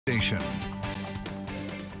Station.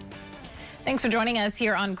 Thanks for joining us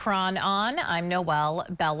here on Cron On. I'm Noelle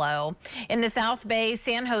Bello. In the South Bay,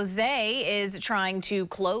 San Jose is trying to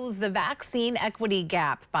close the vaccine equity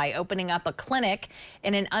gap by opening up a clinic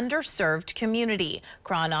in an underserved community.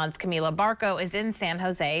 Cron On's Camila Barco is in San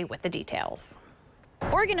Jose with the details.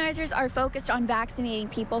 Organizers are focused on vaccinating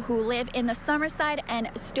people who live in the Summerside and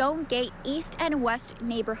Stonegate East and West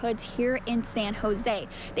neighborhoods here in San Jose.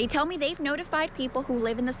 They tell me they've notified people who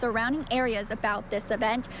live in the surrounding areas about this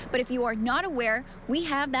event, but if you are not aware, we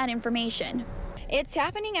have that information. It's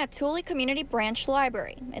happening at Tule Community Branch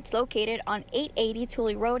Library. It's located on 880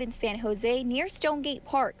 Tule Road in San Jose near Stonegate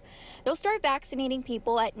Park. They'll start vaccinating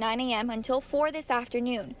people at 9 a.m. until 4 this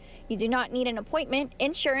afternoon. You do not need an appointment,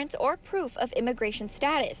 insurance, or proof of immigration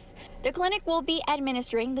status. The clinic will be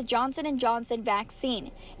administering the Johnson & Johnson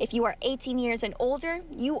vaccine. If you are 18 years and older,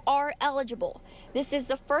 you are eligible. This is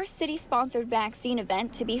the first city-sponsored vaccine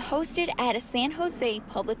event to be hosted at a San Jose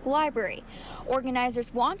public library.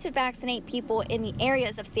 Organizers want to vaccinate people in the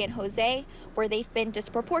areas of San Jose where they've been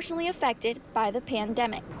disproportionately affected by the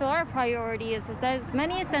pandemic. So our priority is as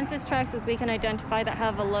many census tracts as we can identify that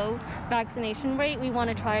have a low vaccination rate. We want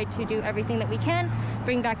to try to do everything that we can,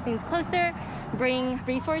 bring vaccines closer, bring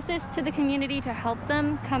resources to the community to help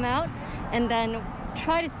them come out, and then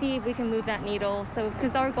try to see if we can move that needle. So,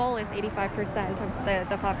 because our goal is 85% of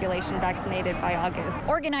the population vaccinated by August.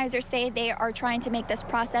 Organizers say they are trying to make this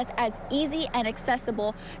process as easy and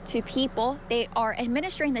accessible to people. They are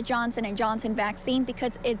administering the Johnson & Johnson vaccine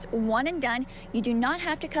because it's one and done. You do not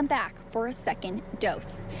have to come back for a second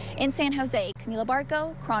dose. In San Jose, Camila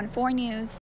Barco, Cron 4 News.